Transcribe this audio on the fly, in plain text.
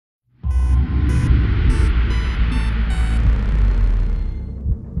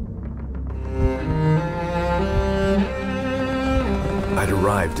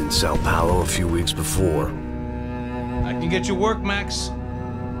in Sao Paulo a few weeks before. I can get you work, Max.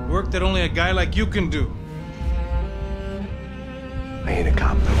 Work that only a guy like you can do. I ain't a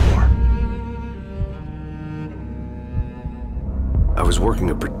cop no more. I was working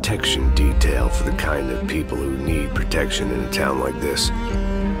a protection detail for the kind of people who need protection in a town like this.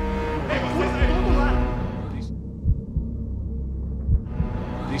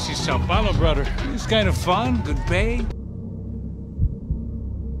 This is Sao Paulo, brother. It's kind of fun, good pay.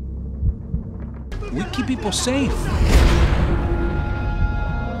 We keep people safe.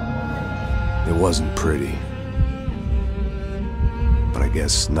 It wasn't pretty. But I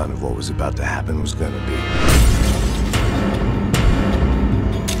guess none of what was about to happen was gonna be.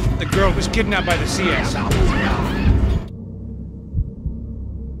 The girl was kidnapped by the CS.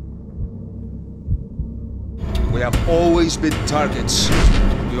 We have always been targets.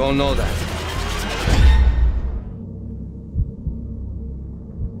 You all know that.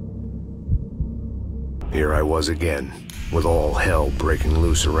 Here I was again, with all hell breaking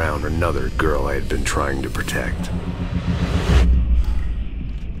loose around another girl I had been trying to protect.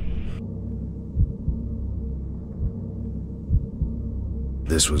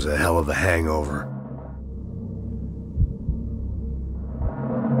 This was a hell of a hangover.